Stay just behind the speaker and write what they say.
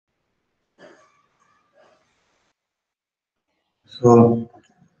So,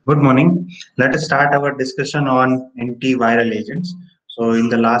 good morning. Let us start our discussion on antiviral agents. So, in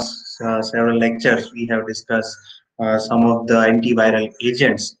the last several lectures, we have discussed some of the antiviral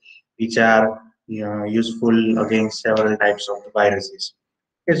agents which are useful against several types of viruses.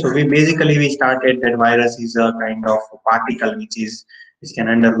 Okay, so we started that virus is a kind of particle which can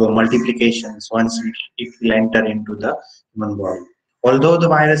undergo multiplications once it will enter into the human body. Although the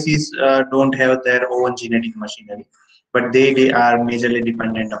viruses don't have their own genetic machinery, but they are majorly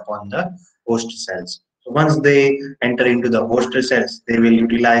dependent upon the host cells. So once they enter into the host cells, they will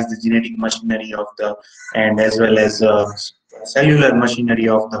utilize the genetic machinery of the and as well as cellular machinery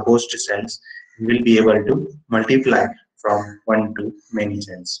of the host cells will be able to multiply from one to many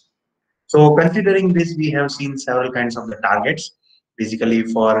cells. So considering this, we have seen several kinds of the targets, basically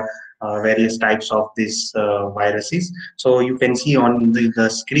for various types of these viruses. So you can see on the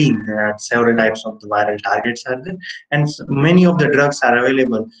screen that several types of the viral targets are there, and many of the drugs are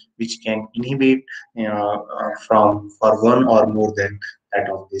available which can inhibit from for one or more than that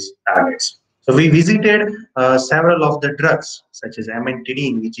of these targets. So we visited several of the drugs such as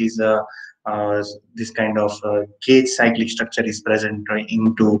amantadine, which is this kind of cage cyclic structure is present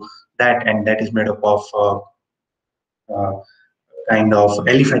into that, and that is made up of uh, kind of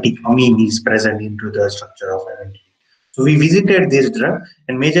aliphatic amine is present into the structure of MNT. So we visited this drug,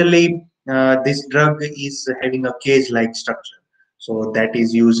 and majorly this drug is having a cage-like structure. So that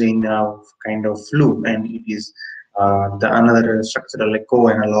is used in kind of flu, and it is the another structural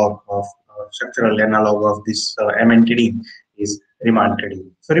co-analog of structural analog of this amantadine is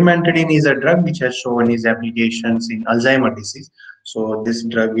rimantadine. So rimantadine is a drug which has shown its applications in Alzheimer's disease. So this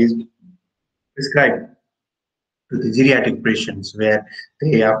drug is prescribed to the geriatric patients where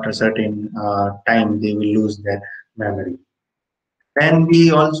they after a certain time they will lose their memory. And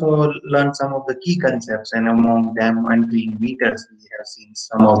we also learned some of the key concepts, and among them anti-inhibitors, we have seen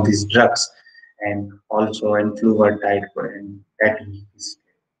some of these drugs, and also enfluvertide and that.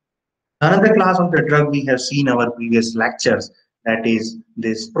 Another class of the drug we have seen our previous lectures, that is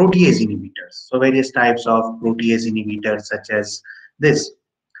this protease inhibitors. So various types of protease inhibitors such as this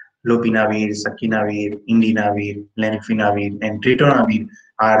lopinavir, sakinavir, indinavir, lenacapavir, and ritonavir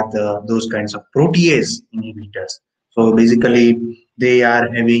are those kinds of protease inhibitors. So basically, they are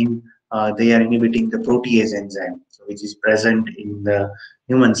inhibiting the protease enzyme, so which is present in the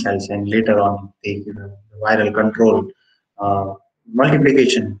human cells, and later on, the viral control uh,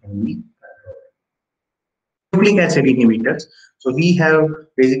 multiplication can be nucleic acid inhibitors. So we have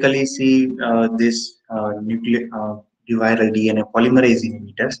basically see this nucleic viral DNA polymerase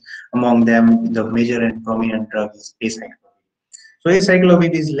inhibitors. Among them, the major and prominent drug is acyclovir. So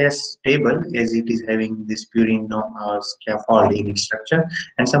acyclovir is less stable as it is having this purine scaffold in its structure,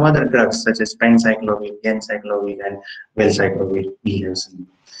 and some other drugs such as pencyclovir, ganciclovir, and valcyclovir we have seen.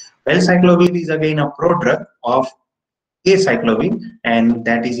 Valcyclovir is again a prodrug of acyclovir, and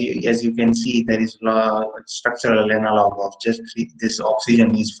that is, as you can see, there is structural analog of just this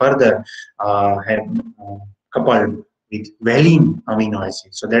oxygen is further coupled with valine amino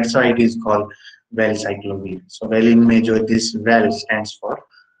acid. So that's why it is called valcyclovir. So valine major, this val stands for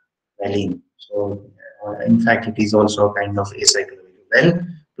valine. So in fact, it is also a kind of acyclovir. Val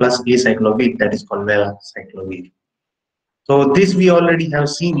plus acyclovir, that is called valcyclovir. So this we already have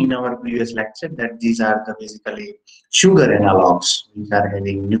seen in our previous lecture that these are the basically sugar analogs which are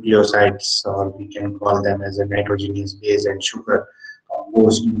having nucleosides, or we can call them as a nitrogenous base and sugar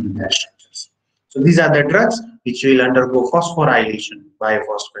goes into their structures. So these are the drugs which will undergo phosphorylation,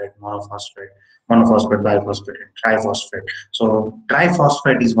 biphosphate, monophosphate, biphosphate, and triphosphate. So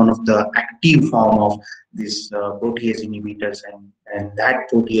triphosphate is one of the active form of these protease inhibitors, and that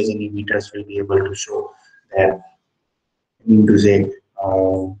protease inhibitors will be able to show their into say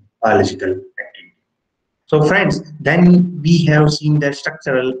biological activity. So friends, then we have seen that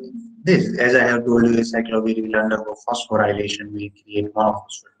structural this, as I have told you, acyclovir will undergo phosphorylation, will create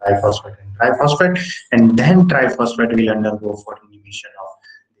monophosphate, biphosphate, and triphosphate, and then triphosphate will undergo for inhibition of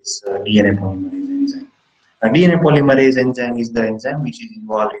this DNA polymerase enzyme. DNA polymerase enzyme is the enzyme which is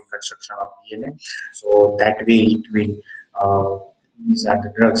involved in construction of DNA. So that way it will these are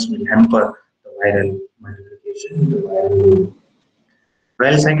the drugs will hamper the viral multiplication, the viral.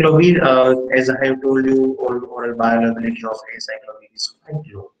 Well, cyclovir, as I have told you, oral bioavailability of acyclovir is quite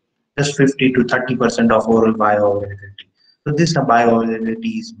low, just 50 to 30% of oral bioavailability. So this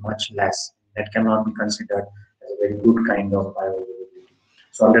bioavailability is much less. That cannot be considered as a very good kind of bioavailability.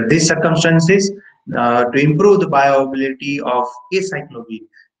 So under these circumstances, to improve the bioavailability of acyclovir,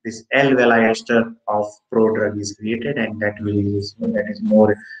 this L-vali ester of prodrug is created, and that is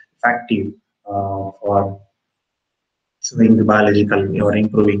more effective for showing the biological or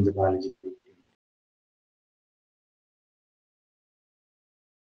improving the biological.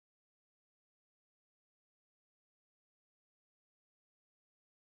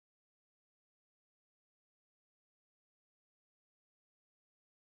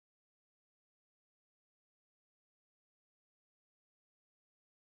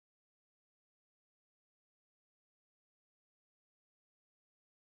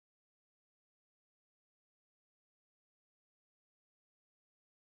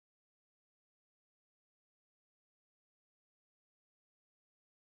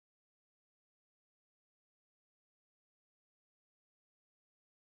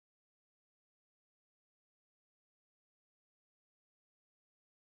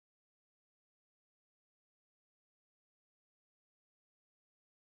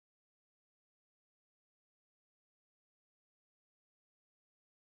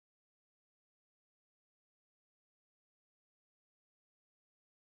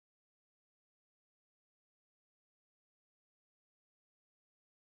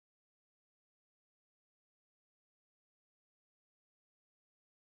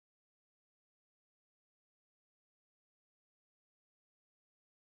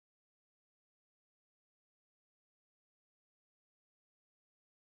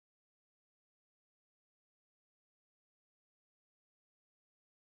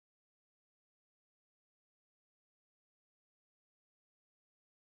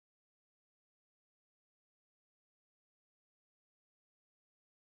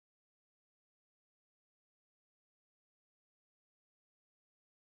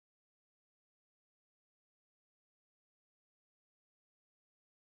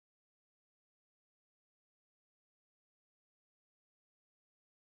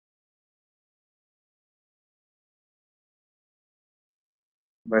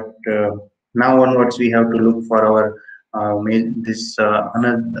 But now onwards, we have to look for our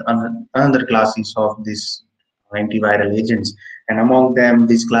another classes of this antiviral agents, and among them,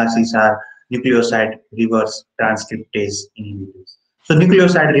 these classes are nucleoside reverse transcriptase inhibitors. So,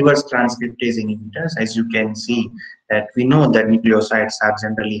 nucleoside reverse transcriptase inhibitors, as you can see, that we know that nucleosides are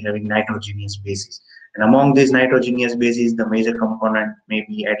generally having nitrogenous bases, and among these nitrogenous bases, the major component may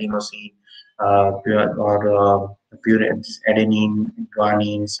be adenosine, pure adenine,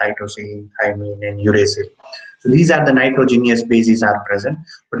 guanine, cytosine, thymine, and uracil. So these are the nitrogenous bases are present.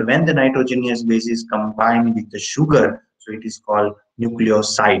 But when the nitrogenous bases combine with the sugar, so it is called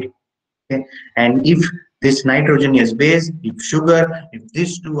nucleoside. Okay, and if this nitrogenous base, if sugar, if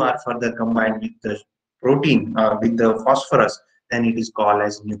these two are further combined with the protein, with the phosphorus, then it is called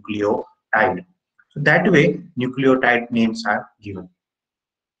as nucleotide. So that way, nucleotide names are given.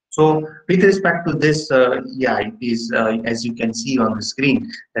 So with respect to this, yeah, it is as you can see on the screen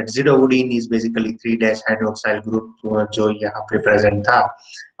that zidovudine is basically 3-hydroxyl group जो यहाँ पे present था,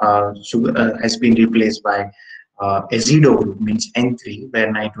 sugar has been replaced by azido group means N3 where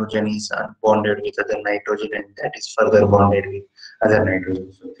nitrogen is bonded with other nitrogen and that is further bonded with other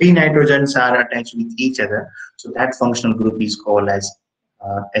nitrogen. So three nitrogens are attached with each other, so that functional group is called as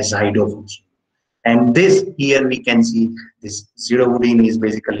azido function. And this here we can see this zidovudine is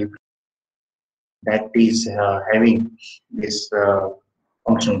basically that is having this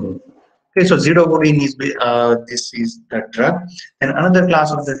functional group. Okay, so zidovudine is this is the drug, and another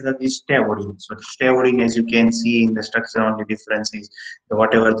class of the drug is stavudine. So stavudine, as you can see in the structure, only difference is the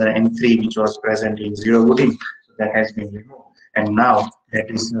whatever the N3 which was present in zidovudine, so that has been removed, and now that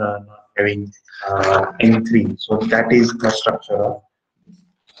is not having N3. So that is the structure of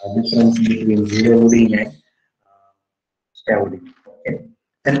difference between zidovudine and stavudine. Okay.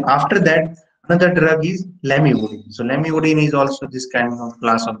 Then after that, another drug is lamivudine. So lamivudine is also this kind of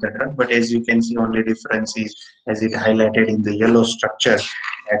class of the drug, but as you can see, only difference is as it highlighted in the yellow structure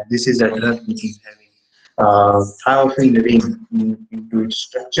that this is a drug which is having thiophene ring into its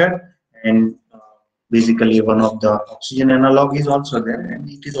structure, and basically one of the oxygen analog is also there, and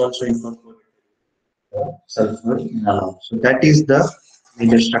it is also incorporated sulfur analog. So that is the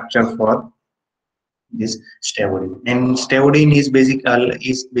major structure for this stavudine, and stavudine is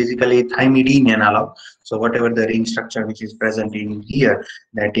basically thymidine analog. So whatever the ring structure which is present in here,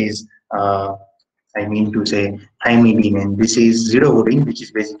 that is I mean to say thymidine, and this is zidovudine, which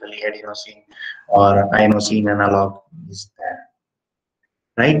is basically adenosine or inosine analog is there.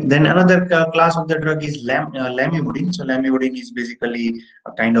 Right. Then another class of the drug is lamivudine. So lamivudine is basically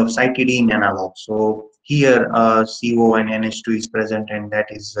a kind of cytidine analog. So here CO and NH2 is present, and that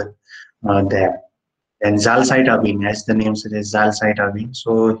is there. Then zalcytabine, as the name suggests, zalcytabine.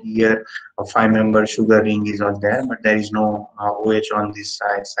 So here a 5-member sugar ring is on there, but there is no OH on this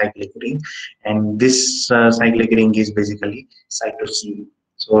side, cyclic ring. And this cyclic ring is basically cytosine.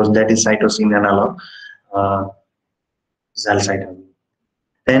 So that is cytosine analog, uh, zalcytabine.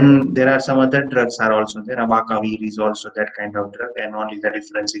 Then there are some other drugs are also there. Abacavir is also that kind of drug, and only the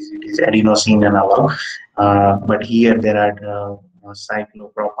difference is it is adenosine analog. But here there are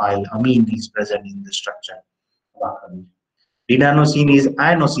cyclopropyl amine is present in the structure. Abacavir. Didanosine is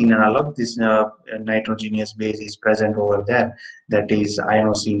inosine analog. This nitrogenous base is present over there. That is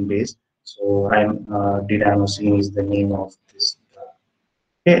inosine base. So didanosine is the name of this drug.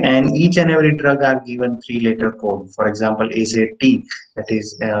 Okay, and each and every drug are given 3-letter code. For example, AZT, that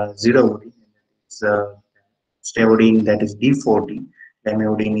is zidovudine, stavudine, that is D40,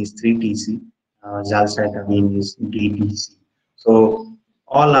 lamivudine is 3TC, zalcytabine is DTC. So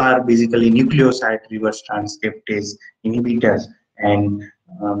all are basically nucleoside reverse transcriptase inhibitors, and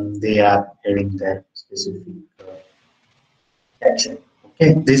they are having their specific action.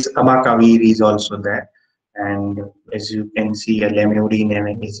 Okay, this abacavir is also there, and as you can see, lamivudine,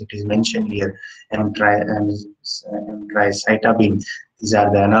 and as it is mentioned here, tricytabine. These are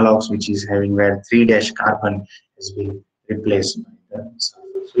the analogs which is having where 3- carbon has been replaced by the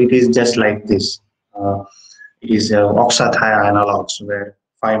sulfur. So it is just like this. It is oxathia analogs where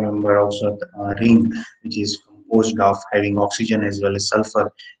 5-member oxo ring which is composed of having oxygen as well as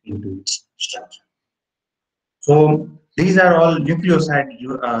sulfur into its structure. So these are all nucleoside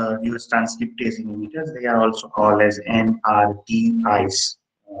reverse transcriptase inhibitors. They are also called as NRTIs.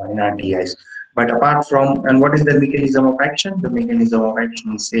 NRTIs. But apart from, and what is the mechanism of action? The mechanism of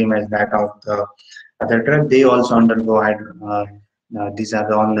action is same as that of the other drug. They also undergo these are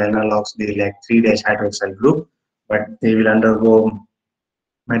the all the analogs. They like 3- hydroxyl group, but they will undergo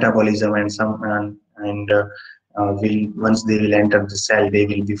metabolism and some will once they will enter the cell, they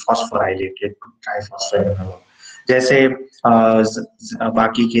will be phosphorylated to triphosphate analog. जैसे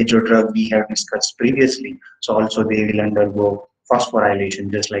बाकी के जो drug we have discussed previously, so also they will undergo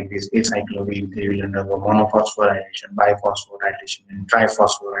phosphorylation just like this acyclovir. They will undergo monophosphorylation, biphosphorylation, and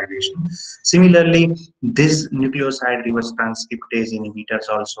triphosphorylation. Similarly, this nucleoside reverse transcriptase inhibitors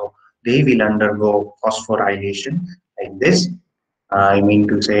also they will undergo phosphorylation like this. I mean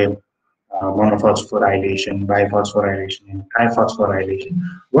to say monophosphorylation, biphosphorylation, and triphosphorylation.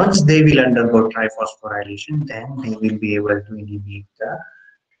 Once they will undergo triphosphorylation, then they will be able to inhibit the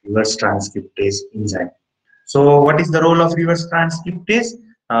reverse transcriptase enzyme. So, what is the role of reverse transcriptase?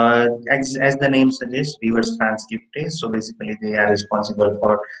 As the name suggests, reverse transcriptase. So, basically, they are responsible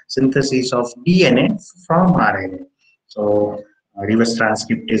for synthesis of DNA from RNA. So, reverse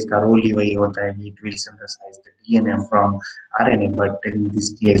transcriptase का role ही वही होता है. It will synthesize the DNA from RNA, but in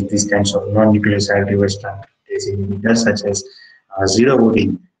this case, these kinds of non-nucleoside reverse transcriptase inhibitors such as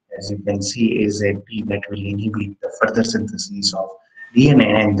zidovudine, as you can see, is a P that will inhibit the further synthesis of DNA,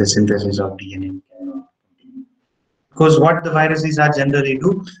 and the synthesis of DNA cannot continue. Because what the viruses are generally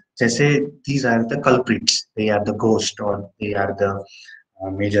do, जैसे these are the culprits, they are the ghost, or they are the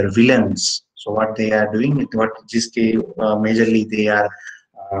major villains. So what they are doing, what जिसके majorly they are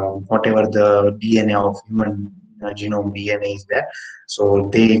whatever the DNA of human genome DNA is there. So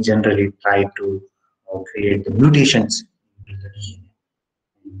they generally try to create the mutations in the DNA.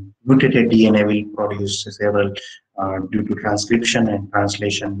 Mutated DNA will produce several due to transcription and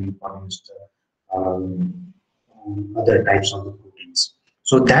translation will produce the, other types of the proteins.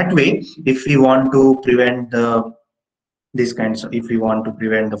 So that way, if we want to prevent the these kinds of, if we want to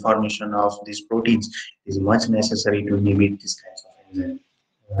prevent the formation of these proteins, it is much necessary to inhibit these kinds of enzymes.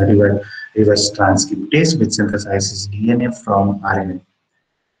 Reverse transcriptase which synthesizes DNA from RNA.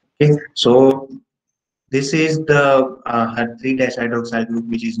 Okay, so this is the 3-hydroxyl group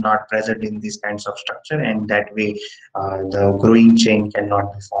which is not present in these kinds of structure, and that way the growing chain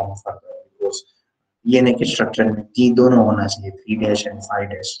cannot be formed further because DNA के structure में तीन दोनों होना चाहिए 3- and 5-.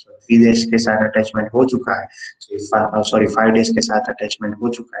 तो 3- के साथ attachment हो चुका है, सॉरी 5- के साथ अटैचमेंट हो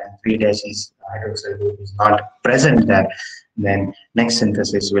चुका है, 3- is hydroxyl group is not present there, then next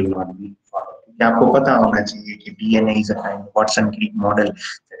synthesis will not be followed. आपको पता होना चाहिए कि DNA is a kind of Watson-Crick model.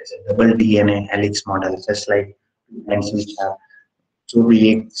 There is a double DNA helix model, just like ends which have to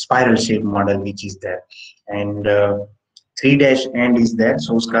be a spiral shape model which is there, and 3- end is there,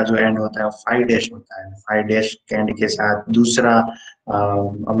 so उसका जो end होता है 5- होता है. 5- के end के साथ दूसरा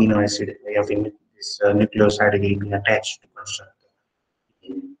amino acid या फिर this nucleoside will be attached to construct.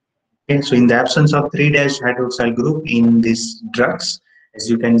 Okay, so in the absence of 3- hydroxyl group in these drugs, as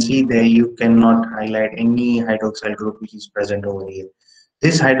you can see there, you cannot highlight any hydroxyl group which is present over here.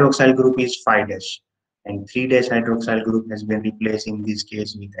 This hydroxyl group is 5-. and 3' hydroxyl group has been replaced in this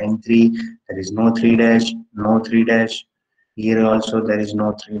case with N3. There is no 3', no 3'. Here also there is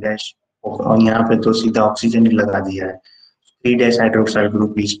no 3'. और यहाँ पे तो सीधा oxygen ही लगा दिया है. 3' hydroxyl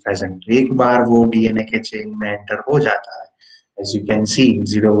group is present. एक बार वो DNA के चेन में एंटर हो जाता है. As you can see,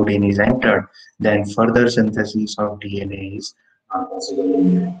 zidovudine is entered. Then further synthesis of DNA is not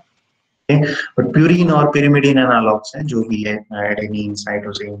possible. But purine और pyrimidine analogs हैं जो भी है adenine,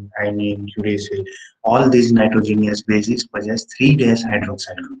 cytosine, thymine, uracil, all these nitrogenous bases possess 3'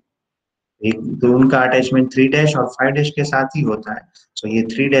 hydroxyl group. एक तो उनका अटैचमेंट 3' और 5' के साथ ही होता है. सो ये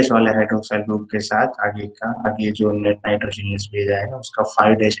 3' वाले हाइड्रोक्साइल ग्रुप के साथ आगे जो नाइट्रोजनियस बेस आएगा उसका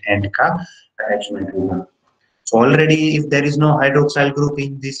 5' एंड का अटैचमेंट होगा. So already if there is no hydroxyl group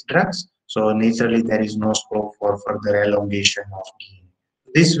in these drugs, so naturally there is no scope for further elongation of DNA.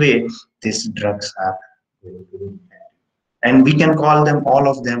 This way, these drugs are very, very effective. And we can call them, all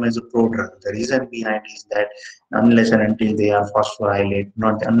of them, as a prodrug. The reason behind is that unless and until they are phosphorylated,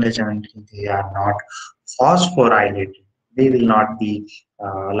 not unless and until they are not phosphorylated, they will not be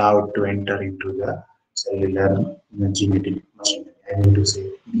allowed to enter into the cellular genetic machinery. I mean to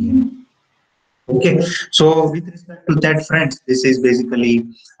say DNA. Okay, so with respect to that, friends, this is basically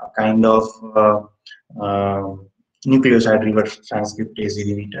a kind of nucleoside reverse transcriptase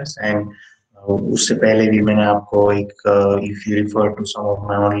inhibitors. And उससे पहले भी मैंने आपको एक if you refer to some of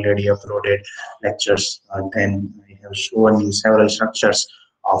my already uploaded lectures, then I have shown you several structures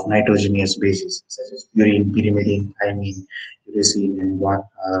of nitrogenous bases such as purine, pyrimidine, thymine, uracil, and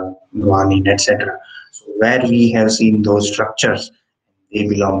guanine, etc. So where we have seen those structures, they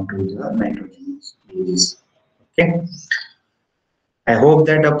belong to the nitrogenous bases. Okay. I hope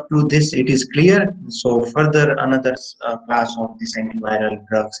that up to this it is clear. So further another class of this antiviral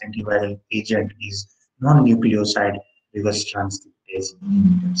drugs, antiviral agent is non-nucleoside reverse transcriptase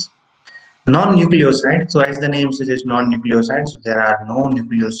inhibitors. Non-nucleoside, so as the name suggests, non-nucleosides, there are no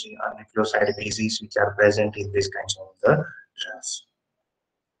nucleoside bases which are present in these kinds of the drugs.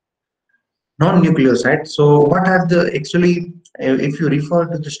 Non-nucleoside, so what are the, actually, if you refer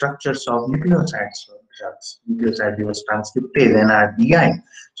to the structures of nucleosides, drugs, nucleoside reverse transcriptase, NRDI,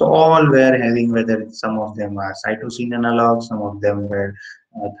 so all were having, whether some of them are cytosine analog, some of them were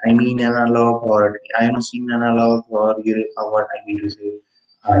thymine analog or inosine analog, or what I mean to say,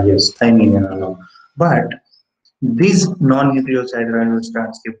 yes, thymine analog. But these non-nucleoside reverse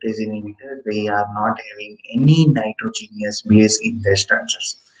transcriptase inhibitors, they are not having any nitrogenous base in their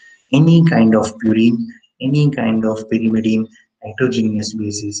structures. Any kind of purine, any kind of pyrimidine, nitrogenous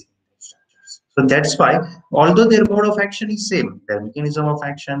bases in their structures. So that's why, although their mode of action is same, their mechanism of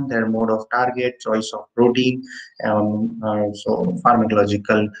action, their mode of target, choice of protein, so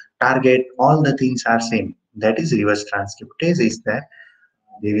pharmacological target, all the things are same. That is reverse transcriptase is that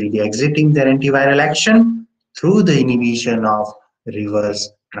they will be exiting their antiviral action through the inhibition of reverse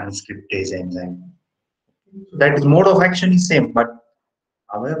transcriptase enzyme. So that is mode of action is same, but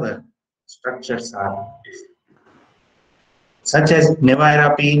however, structures are different. Such as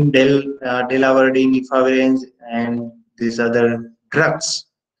nevirapine, delaverdine, efavirenz, and these other drugs,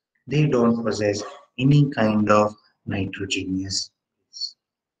 they don't possess any kind of nitrogenous base.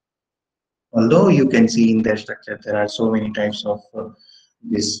 Although you can see in their structure there are so many types of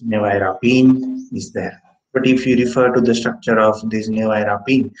this nevirapine is there. But if you refer to the structure of this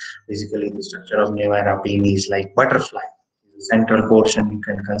nevirapine, basically the structure of nevirapine is like butterfly. The central portion, you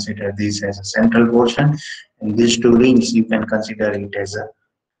can consider this as a central portion, and these two rings you can consider it as a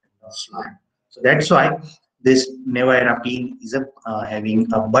fly. So that's why this nevirapine is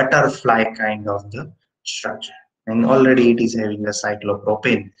having a butterfly kind of the structure, and already it is having a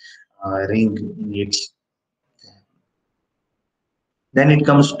cyclopropane ring in its. Then it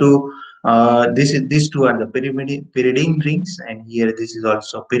comes to these two are the pyridine rings, and here this is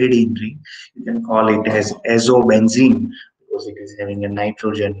also pyridine ring. You can call it as azobenzene because it is having a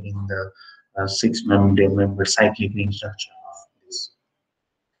nitrogen in the 6-member cyclic ring structure of this.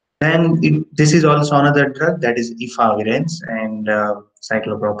 Then this is also another drug, that is efavirenz, and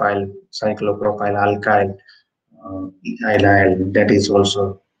cyclopropyl alkyl allyl, that is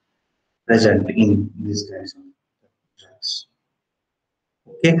also present in these kinds of drugs.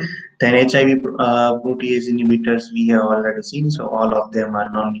 Okay, then HIV protease inhibitors we have already seen, so all of them are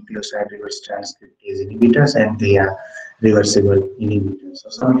non-nucleoside reverse transcriptase inhibitors, and they are reversible inhibitors. So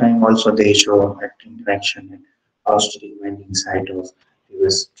sometimes also they show active interaction and allosteric binding site of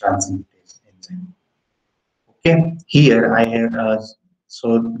reverse transcriptase enzyme. Okay, here I have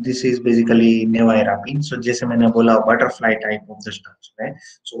so this is basically nevirapine. So जैसे मैंने बोला butterfly type of the structure, right?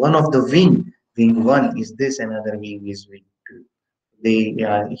 So one of the wing 1 is this, another wing is wing 2. They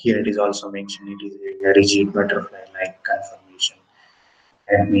here it is also mentioned it is a rigid butterfly-like conformation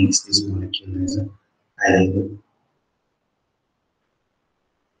that makes this molecule as a aryl.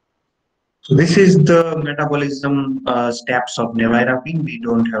 So this is the metabolism steps of nevirapine. We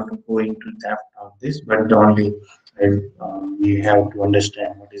don't have to go into depth of this, but only we have to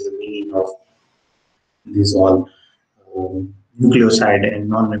understand what is the meaning of these all nucleoside and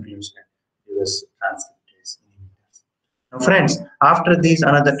non-nucleoside reverse transcriptase inhibitors. Now, friends, after this,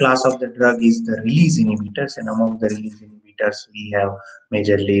 another class of the drug is the release inhibitors, and among the release inhibitors, we have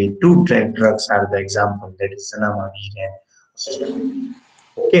majorly two drugs are the example, that is zanamivir and oseltamivir.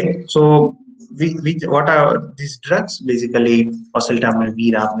 Okay, so what are these drugs? Basically,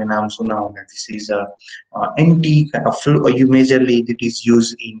 oseltamivir, आपने नाम सुना होगा. This is a anti flu. You majorly it is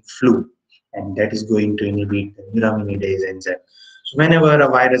used in flu, and that is going to inhibit the neuraminidase enzyme. So whenever a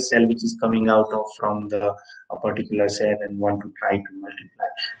virus cell which is coming out of from the a particular cell and want to try to multiply,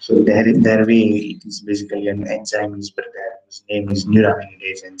 so their way it is basically an enzyme is prepared. Whose name is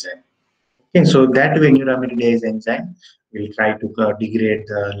neuraminidase enzyme. Okay, so that way neuraminidase enzyme will try to degrade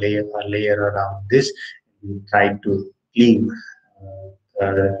the layer around this. Will try to cleave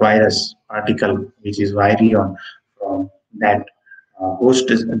the virus particle, which is virion, from that host,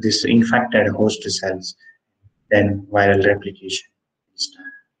 this infected host cells. Then viral replication is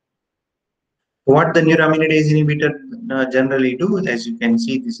done. What the neuraminidase inhibitor generally do, as you can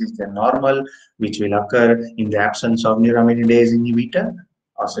see, this is the normal, which will occur in the absence of neuraminidase inhibitor,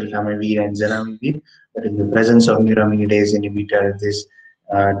 oseltamivir and zanamivir. But in the presence of neuraminidase inhibitor, this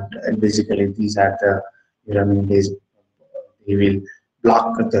basically these are the neuraminidase. They will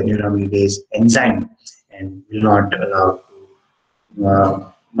block the neuraminidase enzyme and will not allow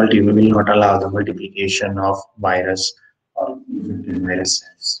will not allow the multiplication of virus or infected virus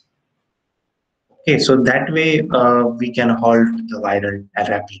cells. Okay, so that way we can halt the viral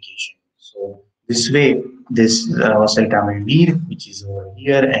replication. So this way, this oseltamivir, which is over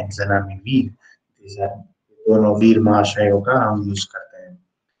here, and zanamivir, these are दोनों वीर महाशयों का हम use करते हैं.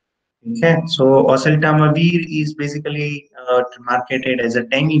 Okay, so oseltamivir is basically marketed as a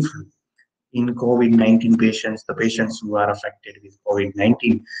Tamiflu in COVID-19 patients, the patients who are affected with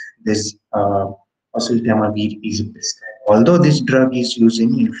COVID-19. This oseltamivir is prescribed. Although this drug is used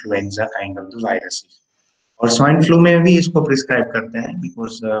in influenza kind of the viruses. और swine flu में भी इसको prescribe करते हैं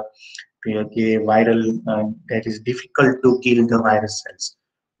because के viral that is difficult to kill the virus sales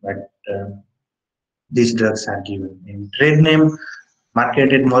but these drugs are given in trade name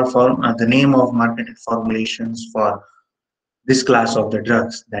marketed more for the name of marketed formulations for this class of the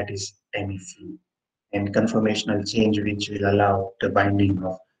drugs, that is Tamiflu, and conformational change which will allow the binding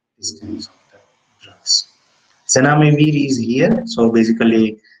of these kinds of the drugs. Zanamivir is here, so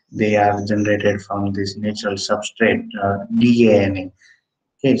basically they are generated from this natural substrate DANA.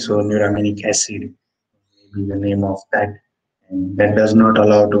 Okay, so neuraminic acid may be the name of that, and that does not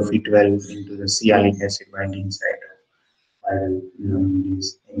allow to fit well into the sialic acid binding site of viral neuraminidase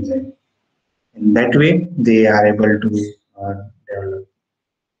enzyme. In that way, they are able to develop.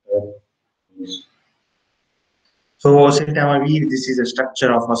 So oseltamivir, this is a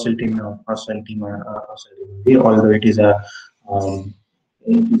structure of oseltamivir, although it is a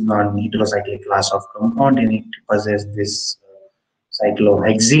non-heterocyclic class of compound, and it possesses this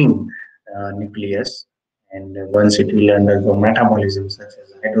cyclohexene nucleus. And once it will undergo metabolism such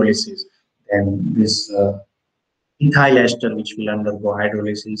as hydrolysis, then this ethyl ester which will undergo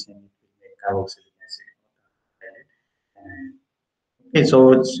hydrolysis and it will make carboxylic acid. Okay, so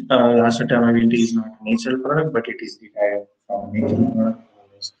acetamivir is not a natural product, but it is derived from a natural product known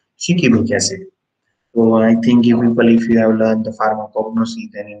as shikimic acid. So I think if you have learned the pharmacognosy,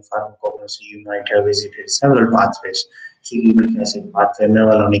 then in pharmacognosy you might have visited several pathways. Shikimic acid pathway,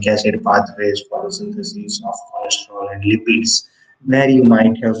 mevalonic acid pathways, photosynthesis of cholesterol and lipids. There you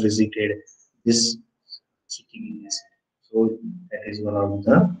might have visited this shikimic acid. So that is one of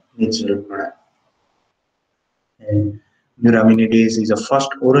the natural products. And neuraminidase is a first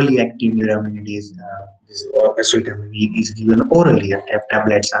orally active neuraminidase. This oseltamivir is given orally.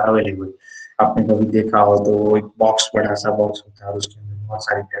 Tablets are available. आपने कभी देखा हो तो एक box बड़ा सा box होता है और उसके अंदर बहुत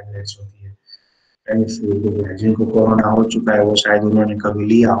सारी टैबलेट्स होती है. जिनको कोरोना हो चुका है वो शायद उन्होंने कभी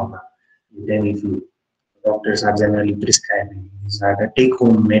लिया होगा. Tamiflu. Doctors are generally prescribing. These are the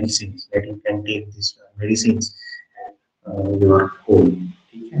take-home medicines that you can take these medicines at your home.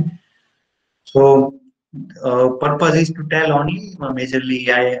 Okay. So purpose is to tell only majorly.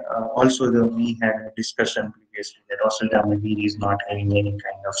 We had a discussion previously that oseltamivir is not having any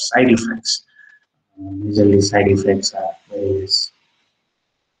kind of side effects. Majorly side effects are very less.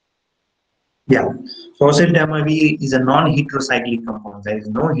 Yeah. So oseltamivir is a non-heterocyclic compound. There is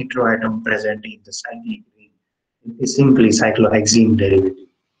no heteroatom present in the cyclic ring. It is simply cyclohexene derivative.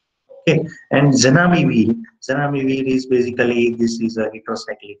 Okay. And zanamivir is basically, this is a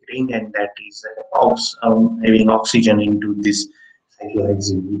heterocyclic ring, and that is having oxygen into this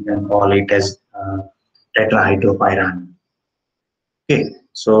cyclohexene. We can call it as tetrahydropyran. Okay,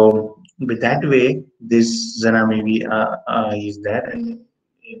 so with that way, this zanamivir is there, and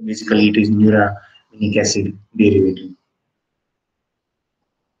basically it is neuramic acid derivative.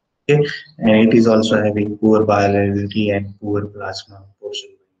 Okay, and it is also having poor bioavailability and poor plasma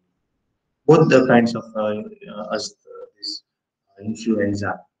portion. Both the kinds of as this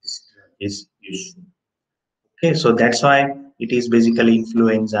influenza is useful. Okay, so that's why it is basically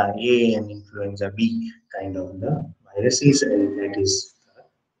influenza A and influenza B kind of the viruses, and that is the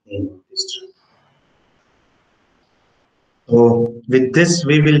name of this drug. So with this,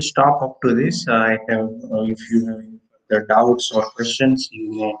 we will stop up to this. I have, if you have any further doubts or questions,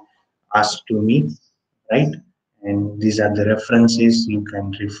 you may ask to me, right? And these are the references you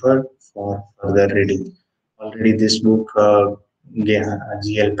can refer for further reading. Already this book,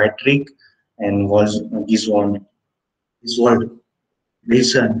 G.L. Patrick and was Giswald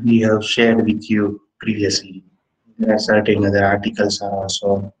Wilson, we have shared with you previously. There are certain other articles are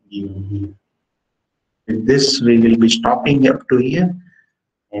also given here. With this, we will be stopping up to here.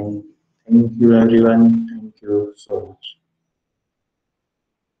 And thank you everyone. Thank you so much.